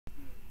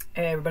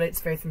Hey everybody, it's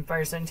Faith from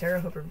Fire Sign Tarot.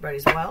 Hope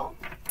everybody's well.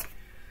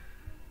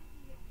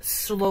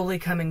 Slowly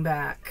coming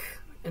back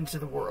into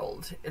the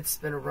world. It's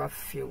been a rough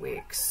few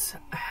weeks.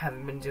 I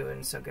haven't been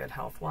doing so good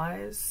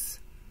health-wise.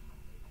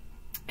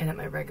 And at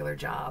my regular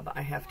job,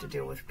 I have to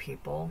deal with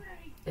people.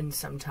 And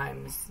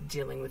sometimes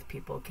dealing with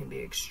people can be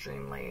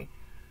extremely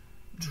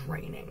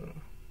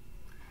draining.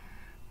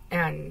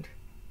 And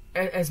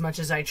as much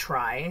as I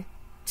try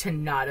to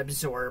not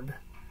absorb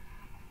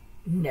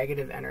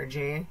negative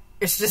energy,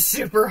 it's just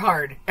super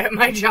hard at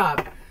my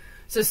job.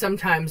 So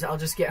sometimes I'll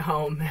just get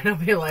home and I'll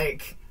be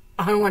like,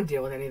 I don't want to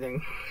deal with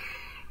anything.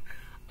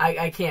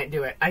 I can't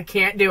do it. I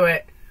can't do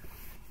it.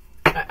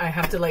 I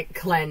have to like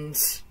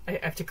cleanse. I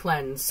have to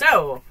cleanse.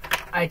 So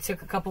I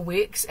took a couple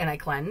weeks and I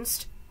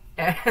cleansed.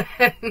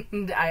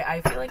 And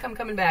I feel like I'm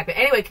coming back. But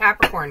anyway,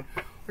 Capricorn,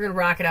 we're going to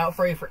rock it out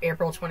for you for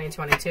April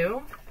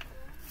 2022.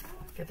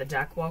 Get the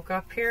deck woke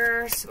up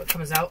here. See what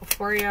comes out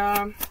for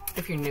you.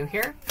 If you're new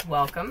here,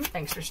 welcome.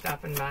 Thanks for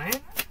stopping by.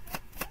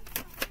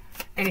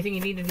 Anything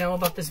you need to know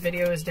about this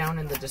video is down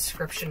in the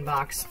description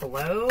box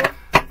below.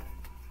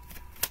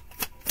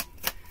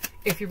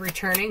 If you're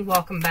returning,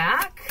 welcome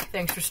back.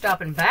 Thanks for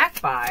stopping back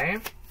by.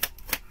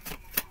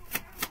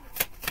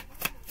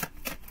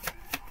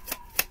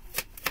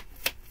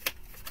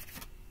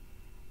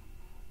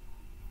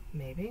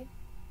 Maybe?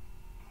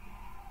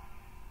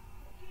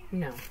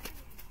 No.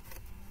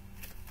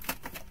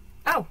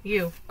 Oh,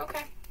 you.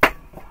 Okay.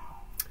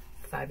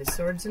 Five of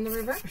Swords in the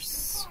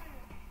reverse.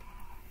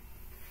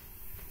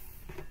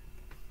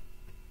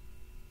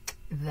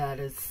 That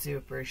is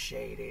super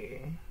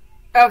shady.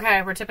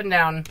 Okay, we're tipping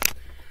down.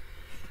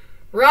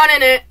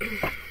 Running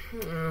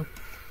it.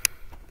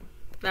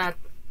 That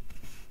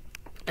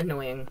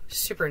annoying.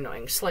 Super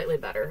annoying. Slightly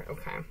better.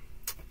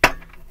 Okay.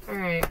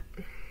 Alright.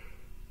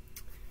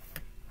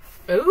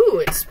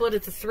 Ooh, it split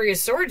at the Three of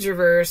Swords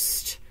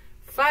reversed.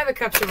 Five of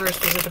Cups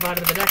reversed was at the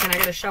bottom of the deck, and I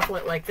gotta shuffle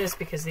it like this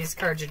because these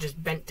cards are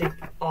just bent to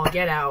all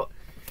get out.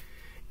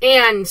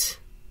 And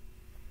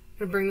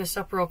I'm gonna bring this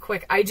up real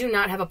quick. I do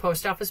not have a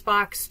post office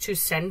box to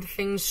send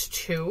things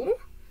to.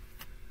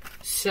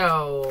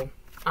 So,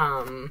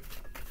 I'm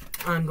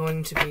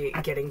going to be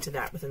getting to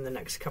that within the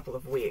next couple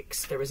of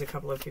weeks. There was a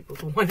couple of people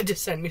who wanted to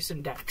send me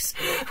some decks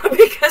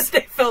because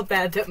they felt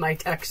bad that my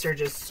decks are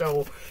just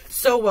so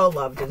well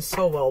loved and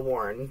so well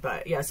worn.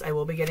 But yes, I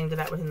will be getting to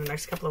that within the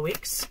next couple of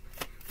weeks.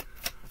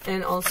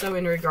 And also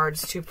in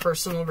regards to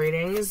personal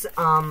readings,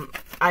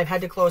 I've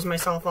had to close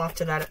myself off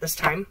to that at this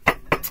time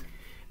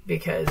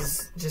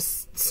because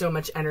just so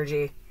much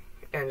energy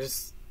and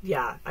just,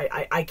 yeah,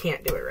 I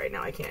can't do it right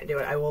now. I can't do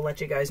it. I will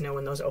let you guys know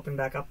when those open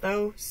back up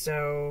though.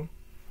 So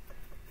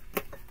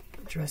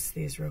address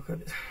these real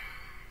quick.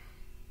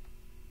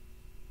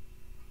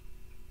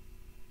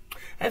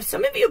 Have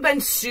some of you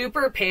been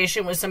super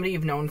patient with somebody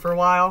you've known for a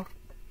while?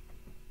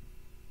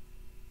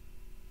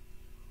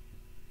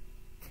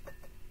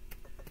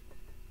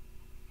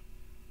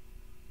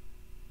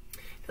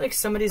 I feel like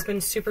somebody's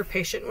been super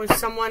patient with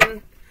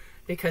someone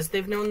because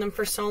they've known them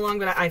for so long,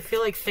 but I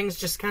feel like things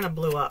just kind of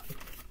blew up.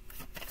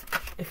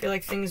 I feel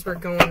like things were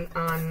going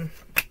on.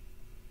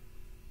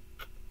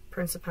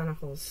 Prince of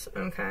Pentacles.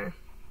 Okay.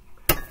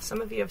 Some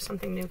of you have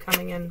something new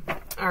coming in.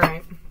 All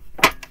right.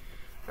 All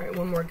right,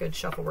 one more good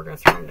shuffle. We're going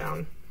to throw them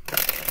down.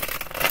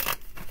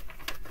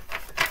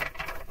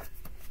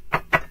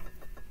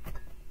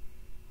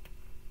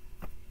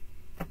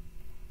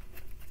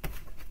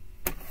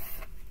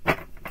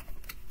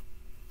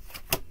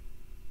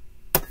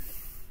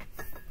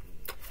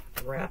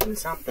 Wrapping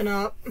something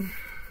up.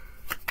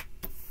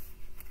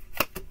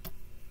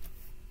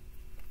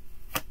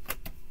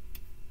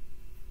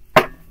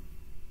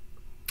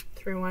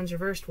 Three Wands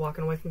reversed,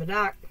 walking away from the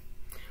dock.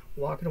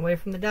 Walking away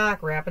from the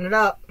dock, wrapping it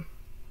up.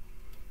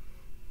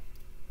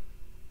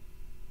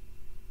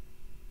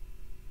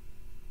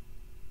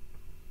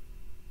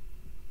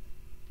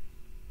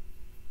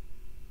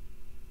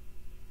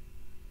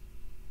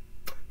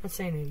 Not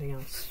saying anything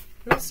else.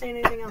 Not saying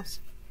anything else.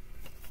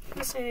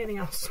 Not saying anything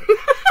else.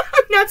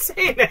 I'm not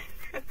saying it.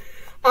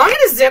 I'm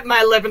going to zip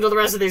my lip until the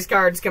rest of these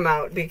cards come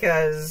out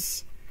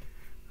because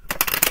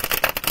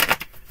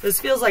this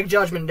feels like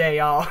Judgment Day,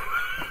 y'all.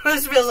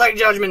 This feels like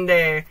Judgment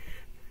Day.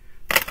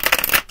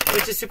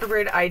 Which is super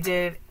weird. I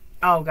did,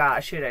 oh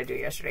gosh, who did I do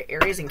yesterday?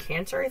 Aries and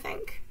Cancer, I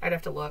think. I'd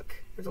have to look.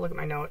 I have to look at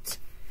my notes.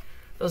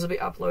 Those will be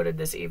uploaded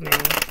this evening.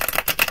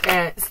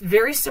 And it's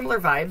very similar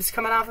vibes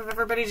coming off of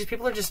everybody. Just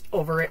people are just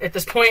over it at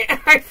this point,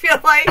 I feel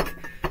like.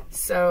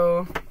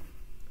 So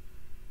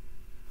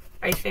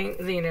I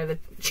think, you know, the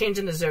change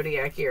in the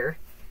zodiac year,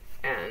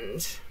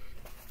 and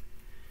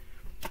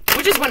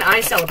which is when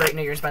I celebrate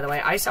New Year's, by the way.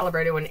 I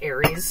celebrate it when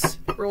Aries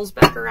rolls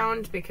back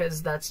around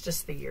because that's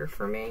just the year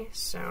for me.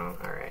 So,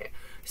 all right.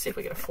 Let's see if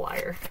we get a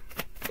flyer.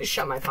 Just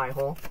shut my pie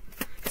hole.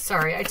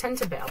 Sorry, I tend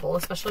to babble,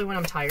 especially when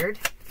I'm tired.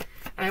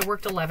 And I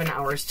worked 11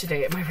 hours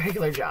today at my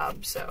regular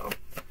job, so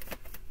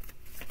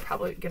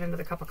probably get into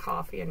the cup of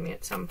coffee in me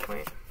at some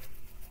point.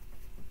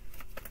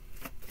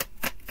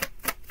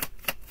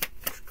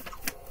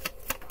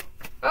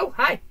 Oh,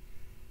 hi.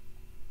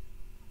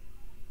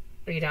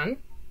 Are you done?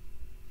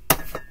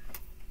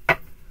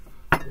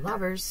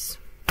 Lovers.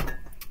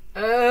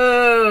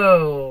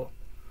 Oh.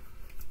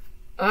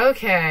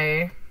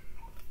 Okay.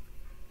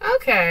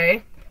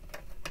 Okay.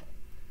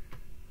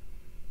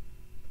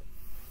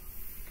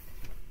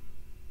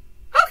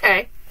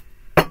 Okay.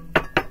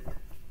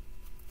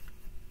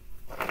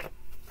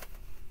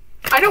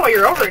 I know why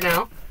you're over it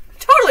now.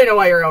 Totally know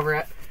why you're over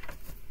it.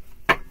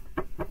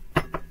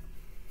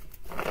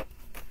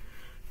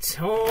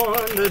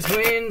 Torn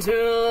between two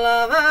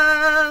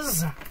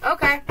lovers.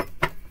 Okay.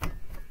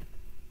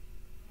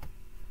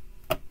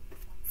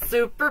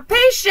 Super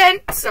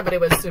patient. Somebody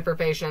was super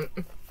patient.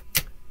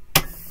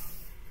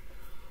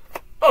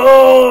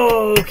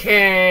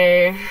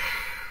 Okay.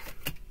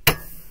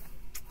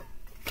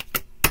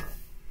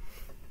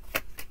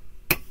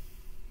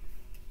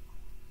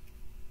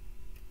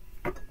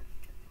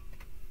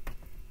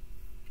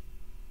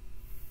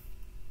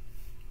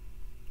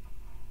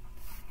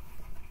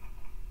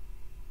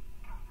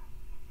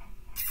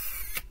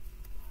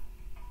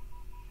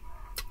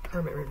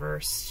 Hermit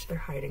reversed. They're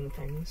hiding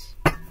things.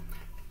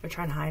 They're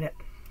trying to hide it.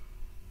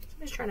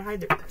 Somebody's trying to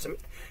hide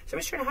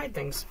somebody's trying to hide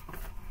things.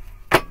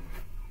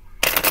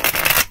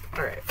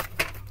 Alright.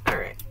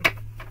 Alright.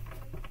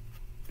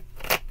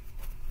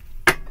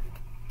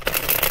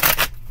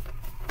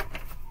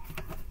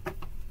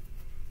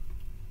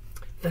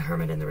 The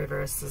Hermit in the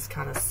reverse is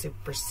kind of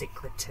super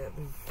secretive.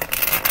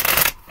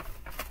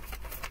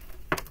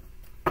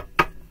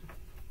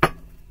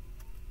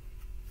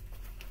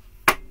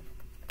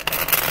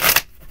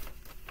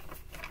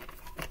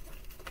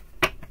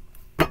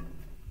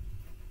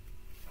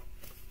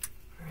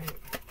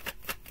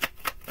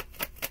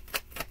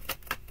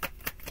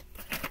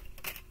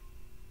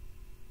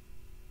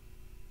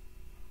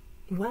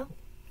 Well,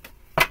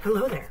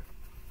 hello there.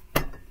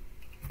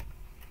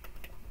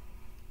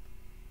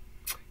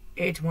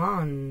 8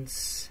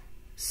 Wands,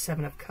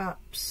 7 of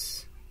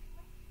Cups.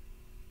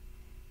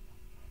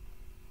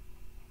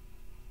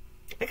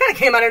 It kind of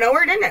came out of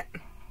nowhere, didn't it?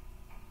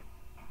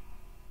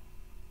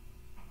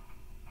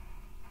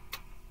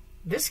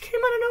 This came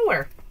out of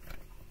nowhere.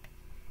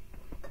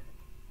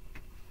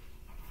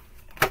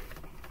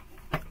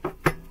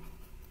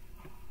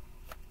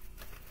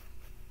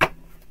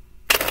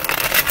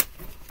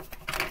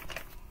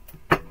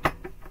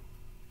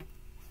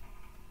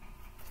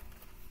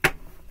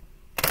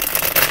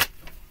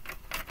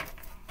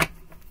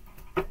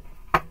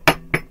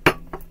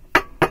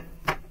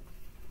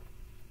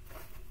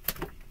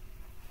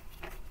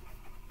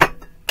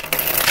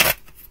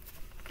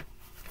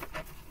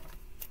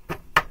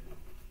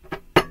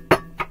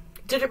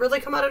 Did it really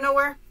come out of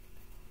nowhere?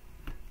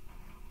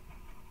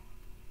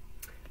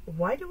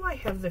 Why do I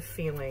have the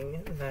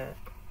feeling that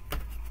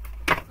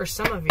for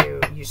some of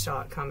you, you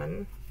saw it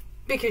coming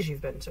because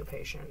you've been so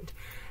patient.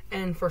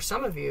 And for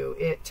some of you,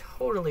 it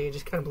totally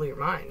just kind of blew your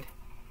mind.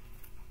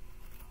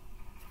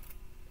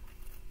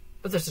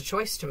 But there's a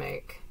choice to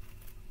make.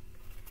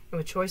 And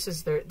with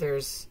choices,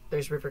 there's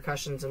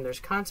repercussions and there's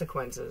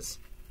consequences.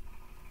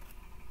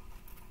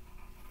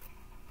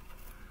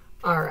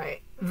 All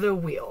right, the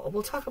wheel.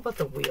 We'll talk about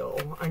the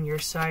wheel on your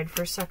side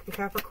for a second,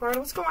 Capricorn.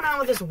 What's going on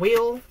with this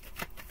wheel?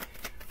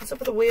 What's up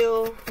with the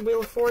wheel? Wheel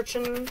of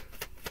Fortune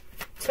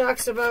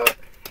talks about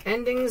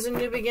endings and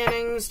new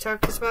beginnings.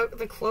 Talks about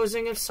the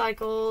closing of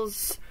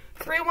cycles.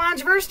 3 of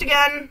Wands reversed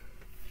again.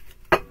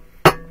 Over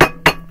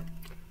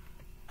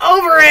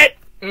it.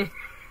 All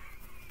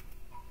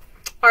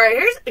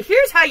right,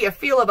 here's how you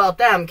feel about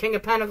them. King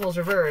of Pentacles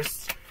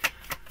reversed.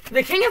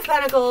 The King of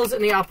Pentacles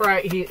in the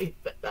upright,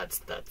 that's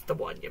the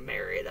one you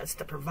marry. That's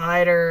the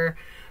provider.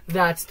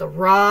 That's the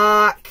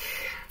rock.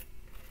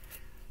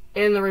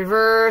 In the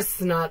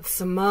reverse, not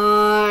so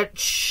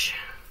much.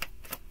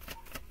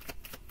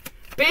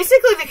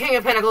 Basically, the King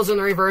of Pentacles in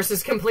the reverse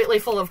is completely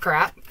full of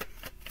crap.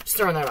 Just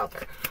throwing that out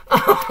there.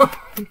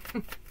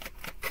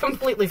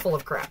 Completely full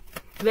of crap.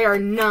 They are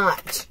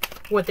not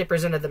what they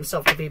presented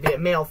themselves to be it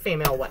male,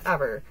 female,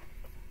 whatever.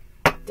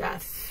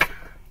 Death.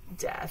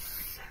 Death.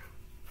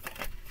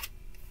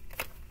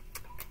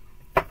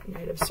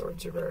 Knight of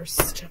Swords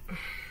reversed.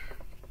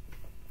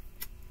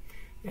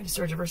 Knight of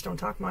Swords reversed don't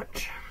talk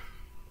much.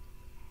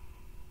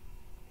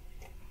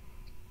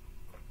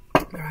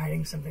 They're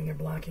hiding something. They're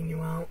blocking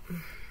you out.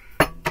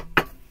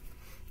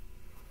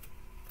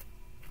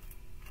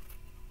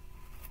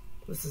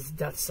 This is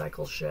death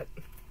cycle shit.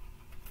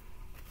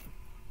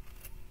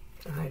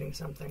 They're hiding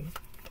something.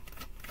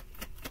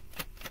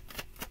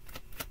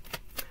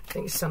 I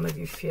think some of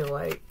you feel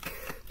like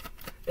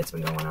it's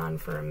been going on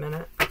for a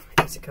minute.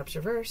 Ace of Cups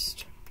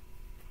reversed.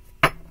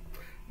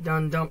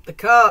 Done dump the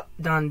cup.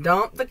 Done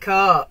dump the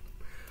cup.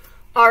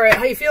 Alright,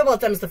 how you feel about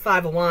them is the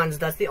 5 of Wands.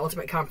 That's the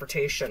ultimate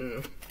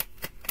confrontation.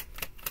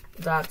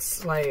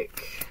 That's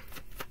like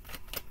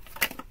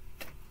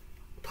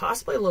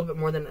possibly a little bit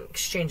more than an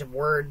exchange of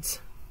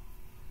words.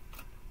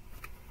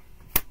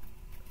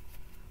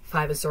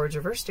 5 of Swords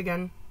reversed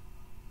again.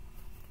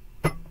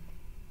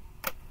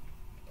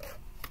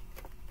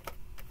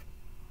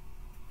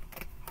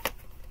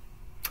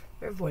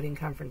 They're avoiding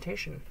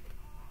confrontation.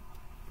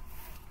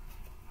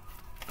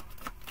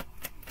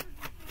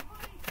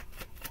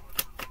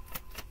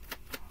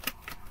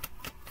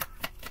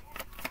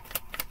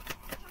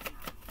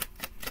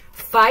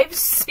 Fives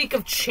speak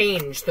of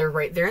change. They're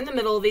right there in the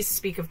middle. They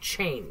speak of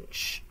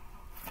change.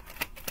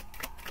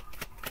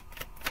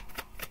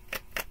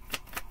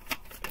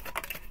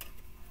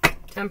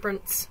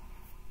 Temperance.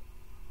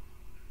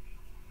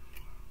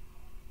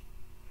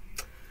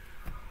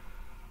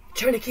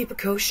 Trying to keep it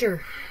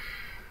kosher.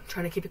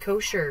 Trying to keep it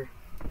kosher.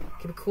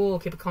 Keep it cool,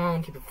 keep it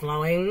calm, keep it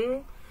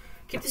flowing.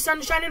 Keep the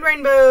sunshine and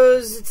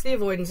rainbows. It's the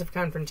avoidance of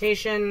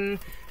confrontation.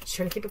 Just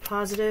trying to keep it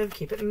positive,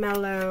 keep it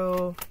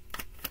mellow.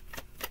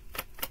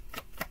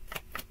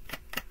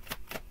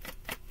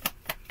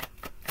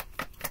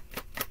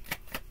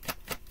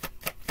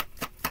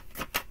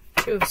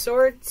 Two of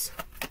Swords.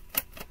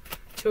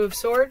 Two of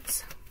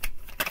Swords.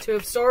 Two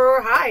of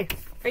Swords. Hi.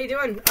 How you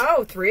doing?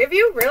 Oh, 3 of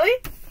you? Really?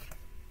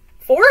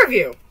 4 of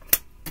you?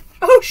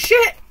 Oh,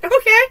 shit.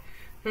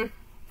 Okay.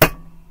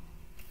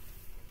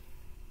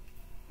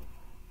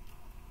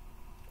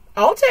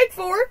 I'll take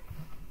 4.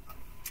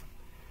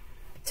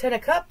 10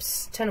 of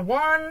Cups. 10 of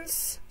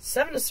Wands.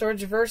 7 of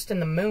Swords reversed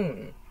and the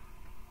Moon.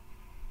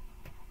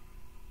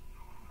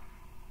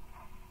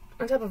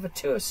 On top of a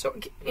 2 of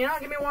Swords. You know,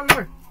 give me one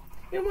more.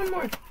 Give me one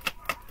more.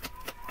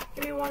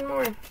 Give me one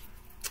more.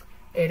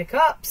 8 of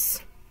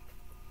Cups.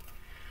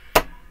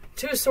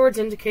 2 of Swords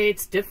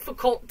indicates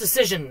difficult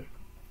decision.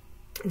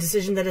 A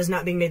decision that is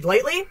not being made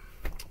lightly.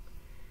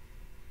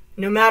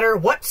 No matter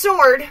what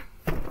sword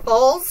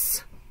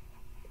falls,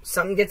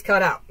 something gets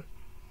cut out.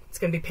 It's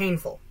going to be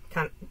painful.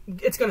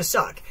 It's going to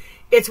suck.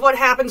 It's what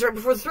happens right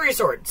before the 3 of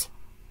Swords.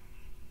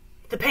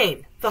 The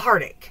pain. The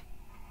heartache.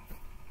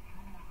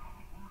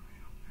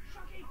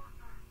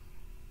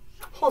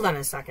 Hold on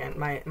a second.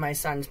 My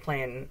son's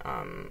playing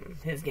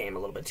his game a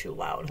little bit too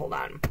loud. Hold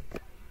on.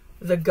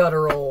 The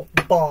guttural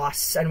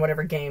boss and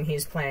whatever game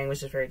he's playing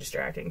was just very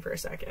distracting for a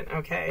second.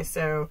 Okay,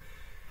 so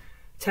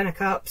 10 of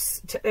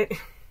Cups.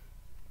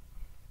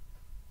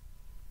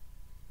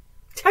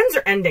 Tens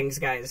are endings,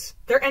 guys.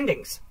 They're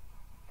endings.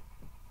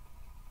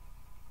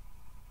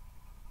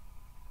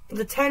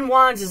 The 10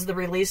 Wands is the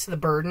release of the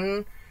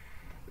burden.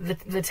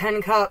 The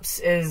 10 Cups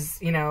is,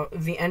 you know,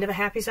 the end of a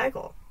happy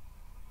cycle.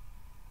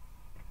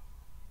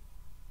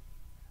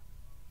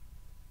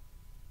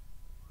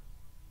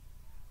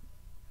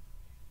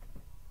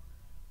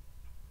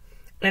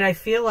 And I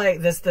feel like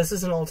this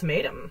is an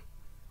ultimatum.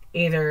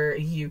 Either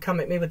you come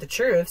at me with the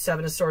truth,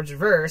 7 of Swords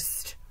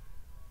reversed,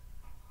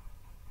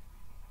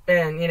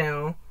 and, you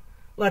know,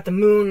 let the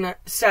moon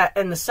set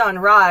and the sun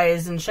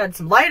rise and shed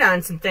some light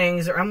on some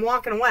things, or I'm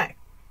walking away.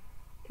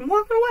 I'm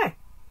walking away.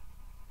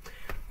 We're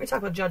going to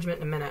talk about Judgment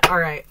in a minute. All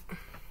right.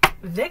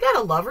 They got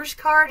a Lover's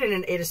card and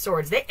an 8 of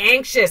Swords. They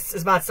anxious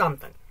about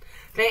something.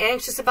 They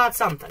anxious about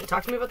something.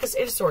 Talk to me about this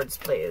 8 of Swords,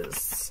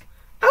 please.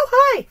 Oh,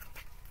 hi.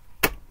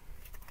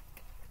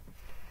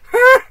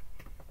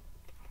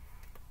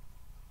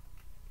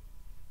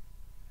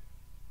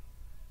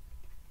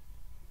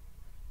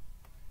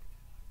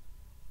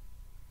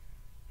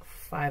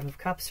 Five of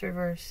Cups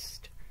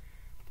reversed,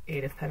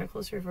 8 of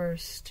Pentacles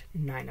reversed,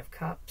 9 of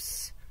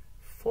Cups,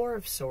 4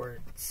 of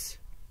Swords,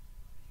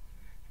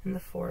 and the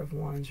 4 of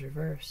Wands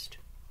reversed.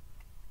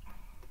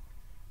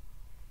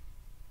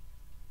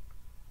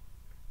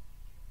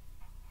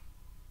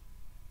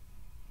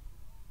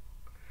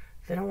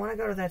 They don't want to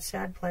go to that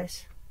sad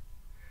place.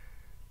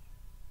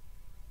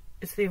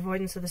 It's the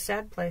avoidance of the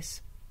sad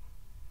place.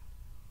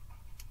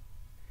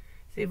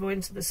 It's the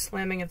avoidance of the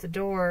slamming of the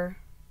door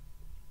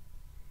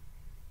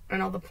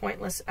and all the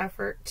pointless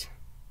effort.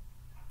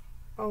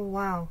 Oh,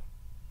 wow.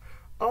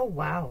 Oh,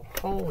 wow.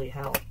 Holy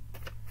hell.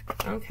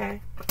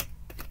 Okay.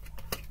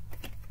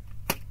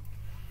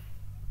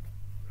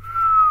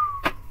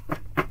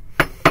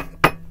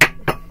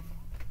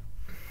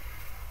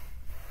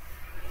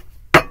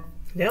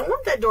 They don't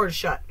want that door to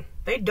shut.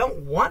 They don't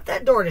want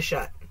that door to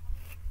shut.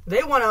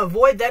 They want to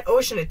avoid that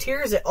ocean of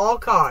tears at all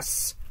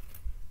costs.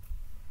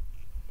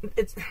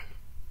 It's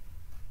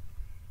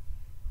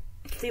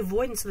the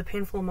avoidance of the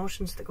painful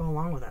emotions that go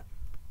along with it.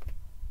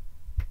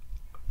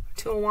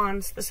 2 of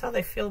Wands. This is how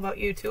they feel about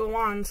you. 2 of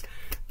Wands.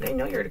 They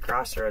know you're at a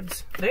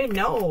crossroads. They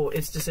know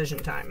it's decision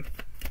time.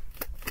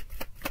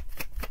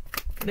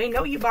 They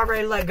know you about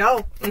ready to let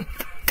go.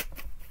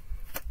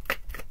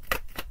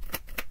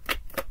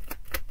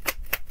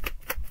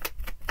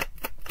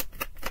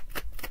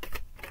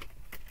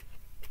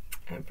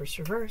 Empress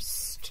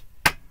reversed.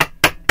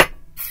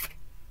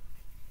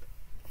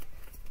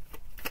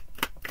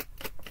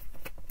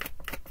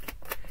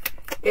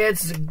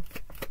 It's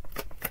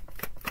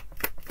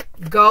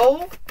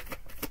go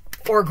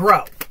or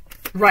grow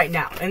right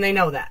now, and they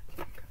know that.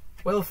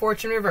 Wheel of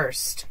Fortune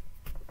reversed.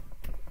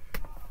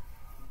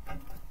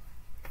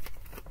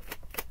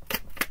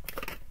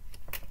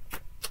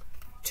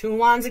 Two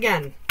Wands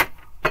again.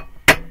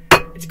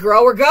 It's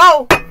grow or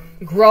go.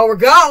 Grow or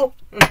go.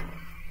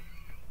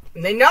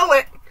 And they know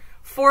it.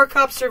 4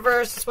 Cups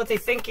reversed is what they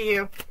think of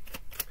you.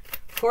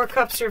 4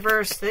 Cups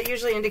reversed. That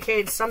usually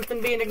indicates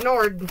something being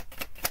ignored.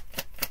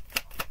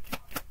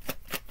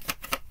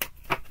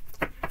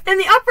 In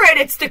the upright,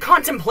 it's the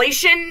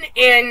contemplation.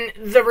 In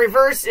the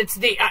reverse, it's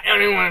the, I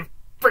don't even want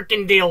to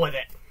freaking deal with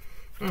it.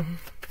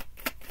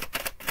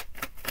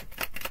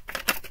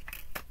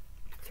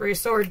 Three of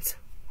Swords.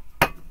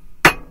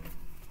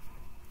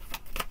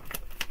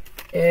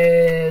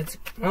 It's,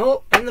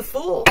 oh, and the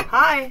Fool.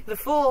 Hi, the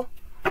Fool.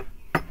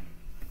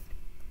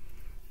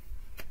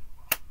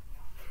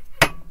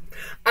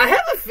 I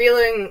have a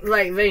feeling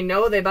like they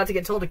know they're about to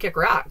get told to kick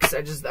rocks.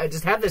 I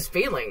just have this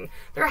feeling.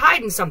 They're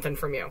hiding something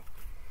from you.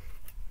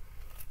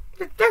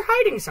 They're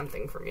hiding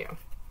something from you.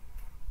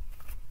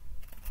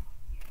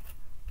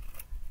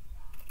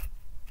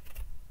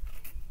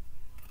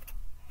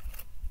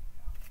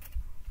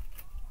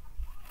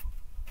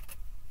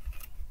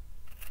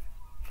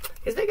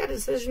 Because they got a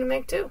decision to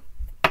make too.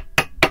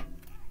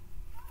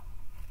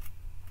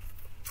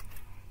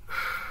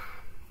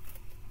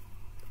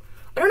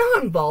 I don't know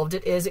how involved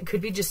it is. It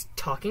could be just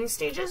talking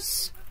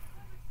stages.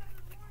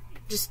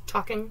 Just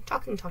talking.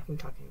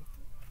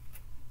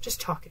 Just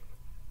talking.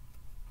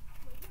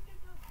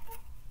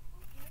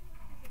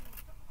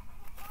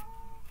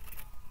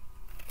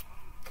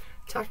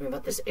 Talk to me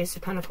about this Ace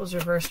of Pentacles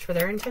reversed for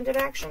their intended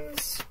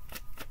actions.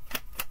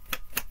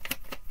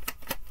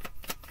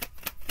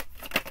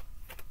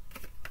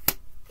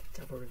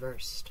 Devil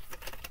reversed.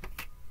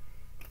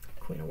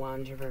 Queen of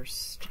Wands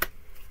reversed.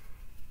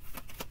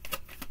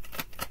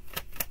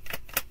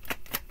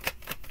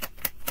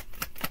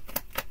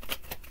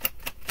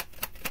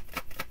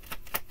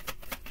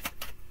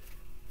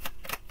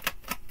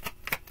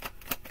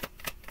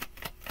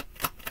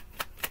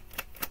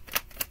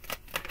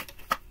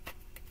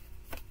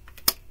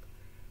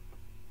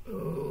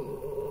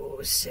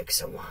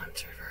 Six of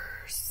Wands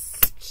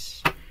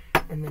reversed.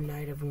 And the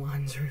Knight of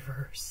Wands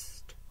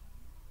reversed.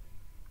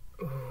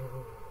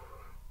 Ooh.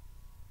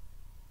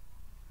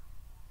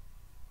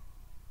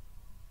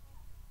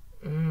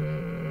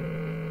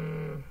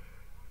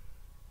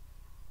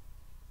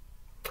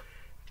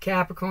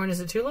 Capricorn, is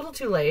it too little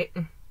too late?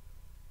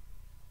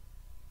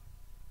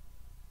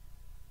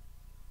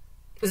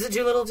 Is it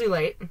too little too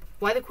late?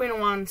 Why the Queen of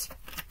Wands?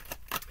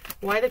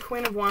 Why the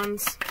Queen of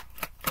Wands?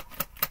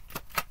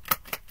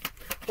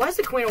 Why is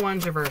the Queen of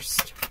Wands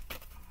reversed?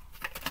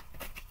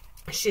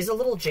 She's a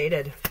little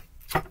jaded.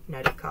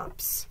 Knight of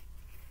Cups.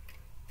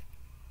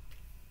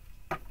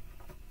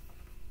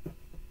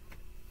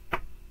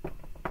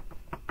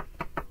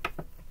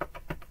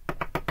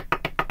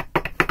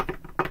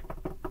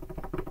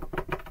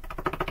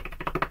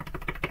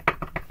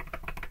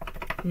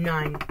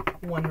 Nine.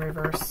 One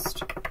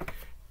reversed.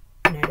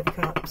 Knight of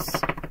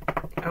Cups.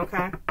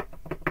 Okay.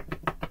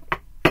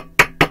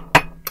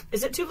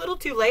 Is it too little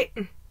too late?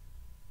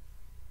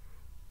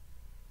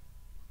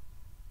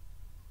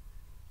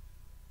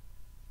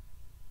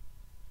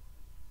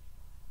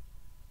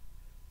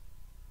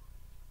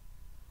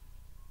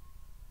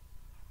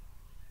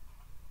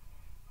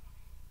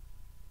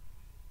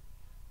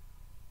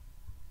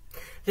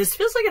 This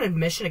feels like an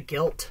admission of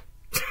guilt.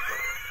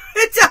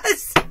 It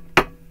does.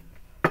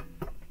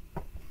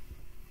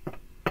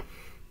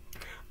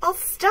 I'll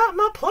stop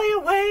my play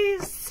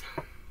ways.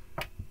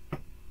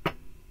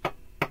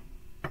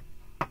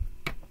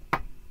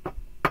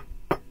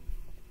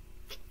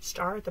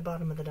 Star at the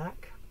bottom of the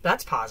deck.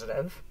 That's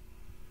positive.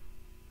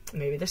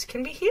 Maybe this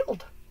can be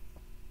healed.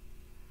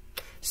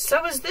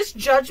 So is this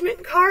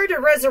Judgment card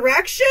a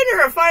resurrection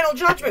or a final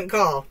judgment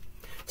call?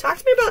 Talk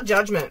to me about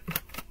Judgment.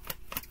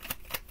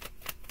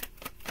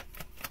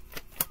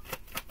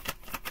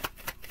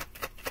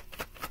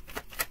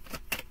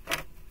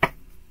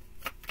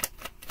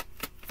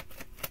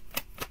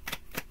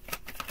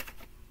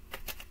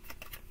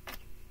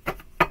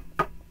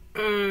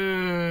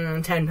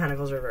 Ten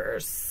Pentacles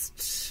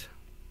reversed.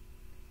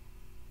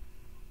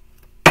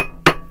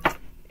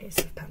 Ace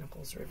of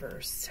Pentacles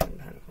reversed. Ten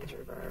Pentacles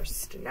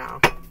reversed.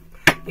 Now,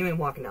 you ain't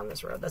walking down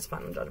this road. That's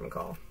final judgment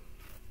call.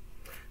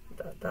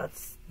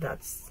 That's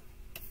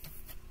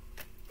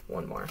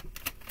one more.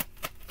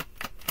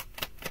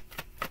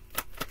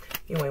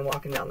 You ain't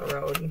walking down the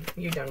road.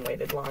 You done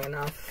waited long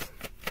enough.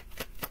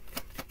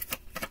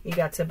 You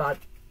got to about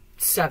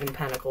 7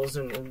 Pentacles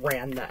and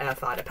ran the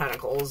F out of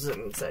Pentacles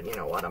and said, you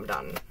know what, I'm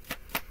done.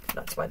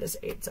 That's why this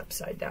 8's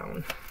upside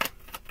down.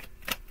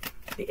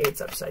 The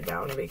 8's upside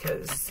down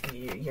because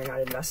you're not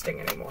investing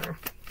anymore.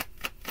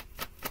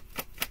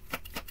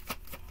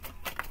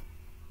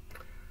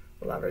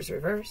 Lovers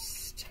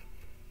reversed.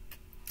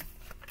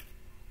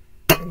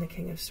 And the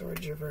King of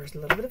Swords reversed. A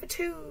little bit of a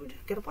tood.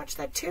 Gotta watch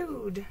that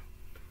tood.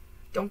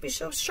 Don't be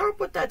so sharp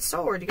with that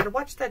sword. You gotta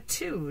watch that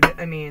tood.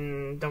 I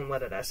mean, don't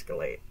let it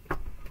escalate.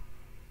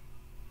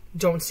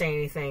 Don't say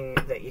anything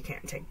that you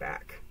can't take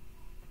back.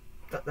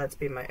 That's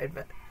be my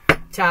advice.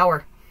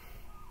 Tower.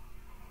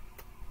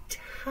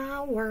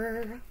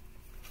 Tower.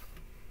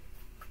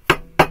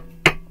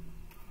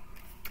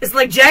 It's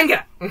like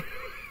Jenga.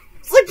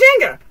 It's like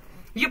Jenga.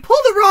 You pull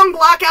the wrong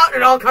block out and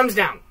it all comes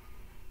down.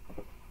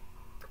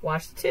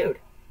 Watch the tood.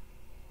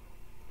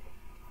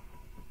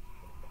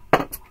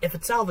 If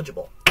it's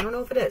salvageable. I don't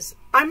know if it is.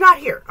 I'm not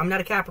here. I'm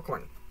not a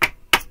Capricorn.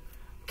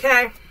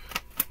 Okay.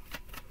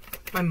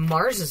 My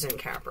Mars is in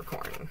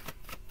Capricorn.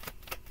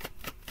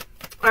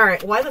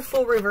 Alright, why the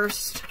Fool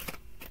reversed?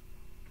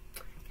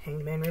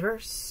 Hanged Man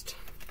reversed.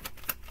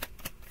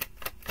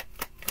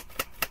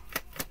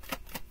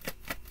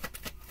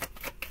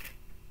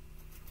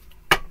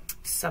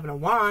 Seven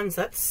of Wands.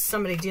 That's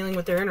somebody dealing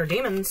with their inner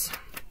demons.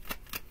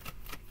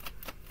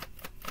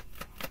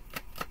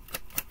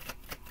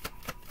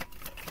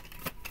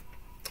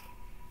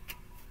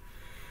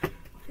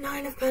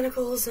 Nine of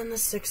Pentacles and the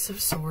Six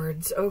of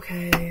Swords.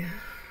 Okay.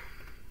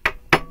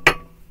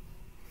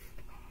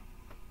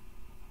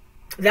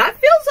 That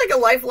feels like a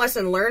life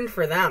lesson learned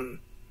for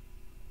them.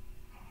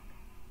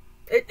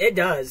 It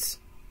does.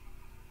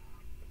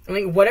 I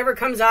mean, whatever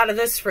comes out of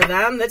this for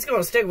them, that's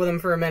going to stick with them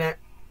for a minute.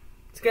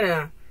 It's going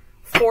to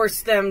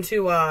force them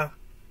to,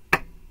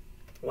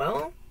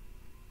 well,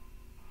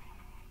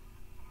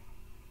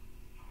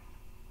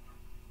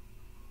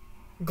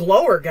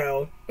 glow or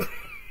go.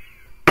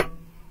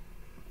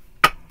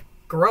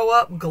 Grow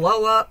up,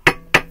 glow up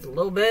a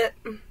little bit.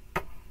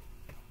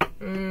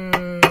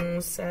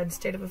 Sad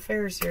state of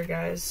affairs here,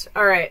 guys.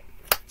 All right,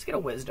 let's get a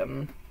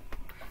wisdom.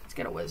 Let's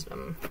get a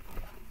wisdom.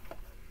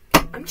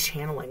 I'm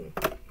channeling.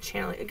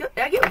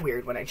 I get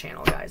weird when I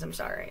channel, guys. I'm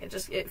sorry.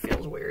 It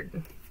feels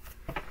weird.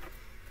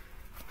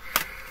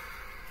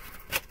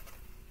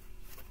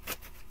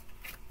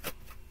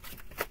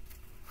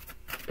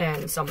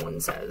 And someone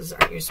says,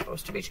 aren't you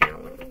supposed to be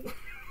channeling?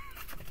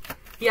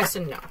 Yes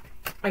and no.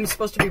 I'm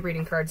supposed to be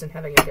reading cards and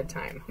having a good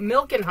time.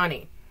 Milk and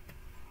honey.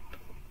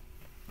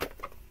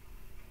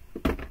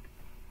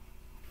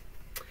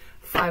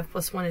 5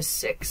 + 1 is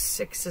 6.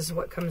 6 is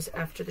what comes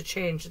after the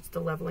change. It's the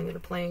leveling of the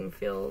playing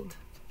field.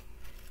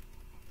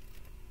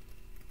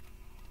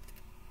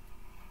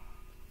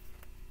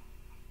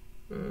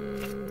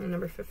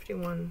 Number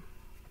 51.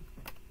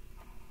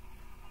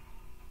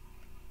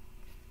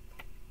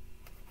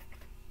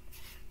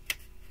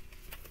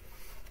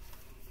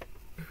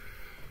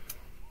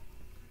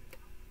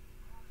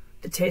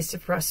 The taste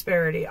of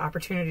prosperity,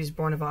 opportunities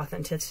born of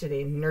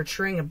authenticity,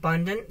 nurturing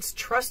abundance,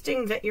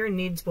 trusting that your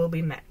needs will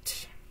be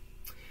met.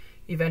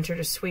 You've entered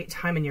a sweet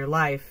time in your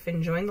life,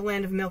 enjoying the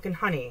land of milk and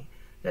honey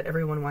that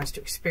everyone wants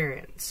to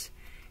experience.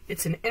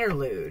 It's an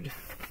interlude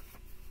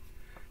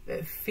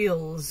that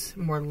feels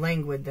more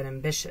languid than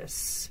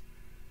ambitious,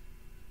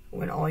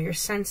 when all your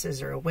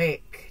senses are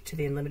awake to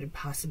the unlimited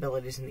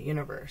possibilities in the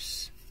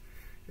universe.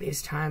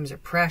 These times are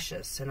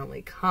precious and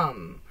only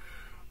come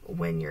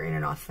when you're in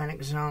an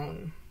authentic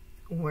zone,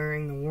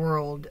 wearing the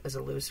world as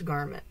a loose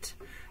garment,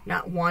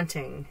 not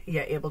wanting,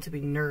 yet able to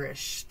be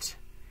nourished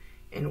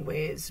in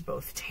ways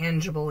both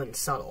tangible and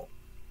subtle.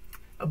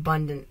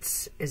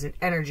 Abundance is an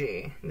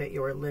energy that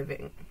you are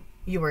living.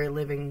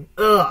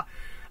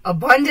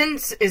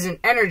 Abundance is an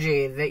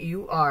energy that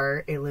you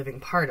are a living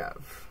part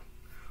of.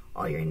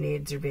 All your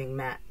needs are being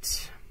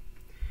met.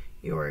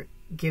 You are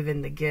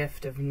given the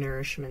gift of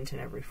nourishment in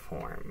every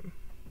form.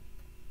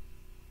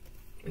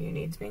 Are your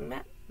needs being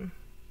met?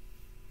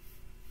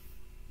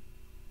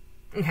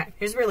 Okay,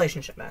 here's a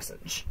relationship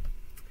message.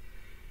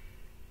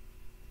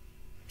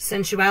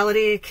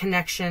 Sensuality,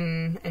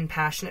 connection, and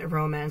passionate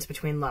romance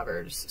between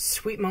lovers.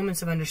 Sweet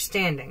moments of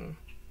understanding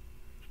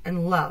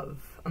and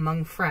love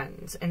among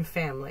friends and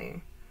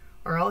family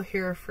are all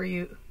here for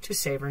you to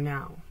savor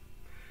now.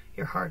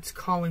 Your heart's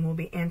calling will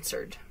be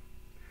answered.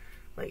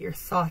 Let your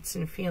thoughts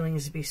and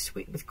feelings be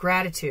sweet with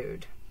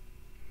gratitude,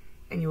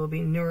 and you will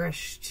be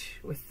nourished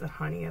with the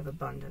honey of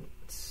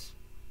abundance.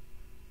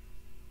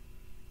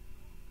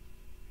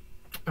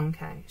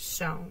 Okay,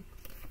 so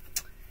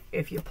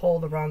if you pull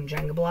the wrong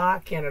Jenga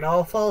block and it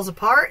all falls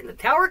apart and the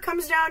tower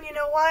comes down, you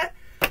know what?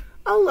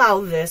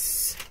 Allow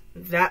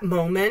that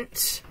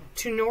moment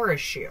to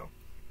nourish you.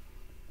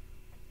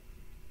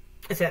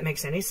 If that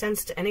makes any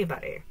sense to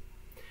anybody.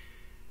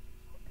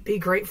 Be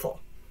grateful.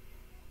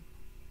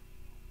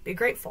 Be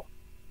grateful.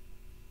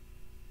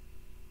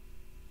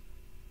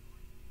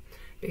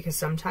 Because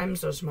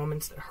sometimes those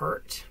moments that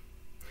hurt,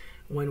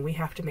 when we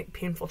have to make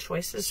painful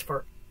choices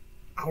for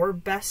our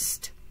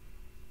best,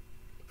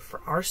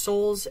 for our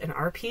souls and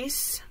our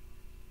peace,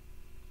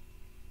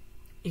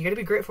 you got to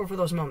be grateful for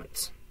those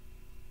moments.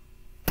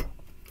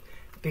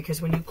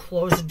 Because when you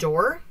close a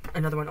door,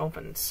 another one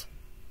opens.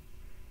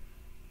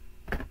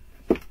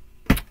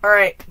 All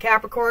right,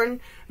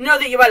 Capricorn, know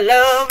that you are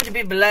loved, to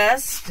be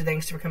blessed.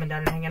 Thanks for coming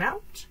down and hanging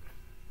out.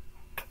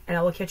 And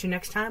I will catch you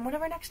next time,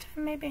 whatever next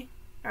time may be.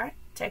 All right,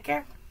 take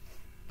care.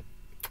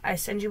 I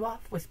send you off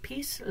with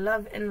peace,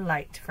 love, and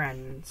light,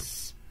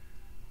 friends.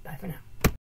 Bye for now.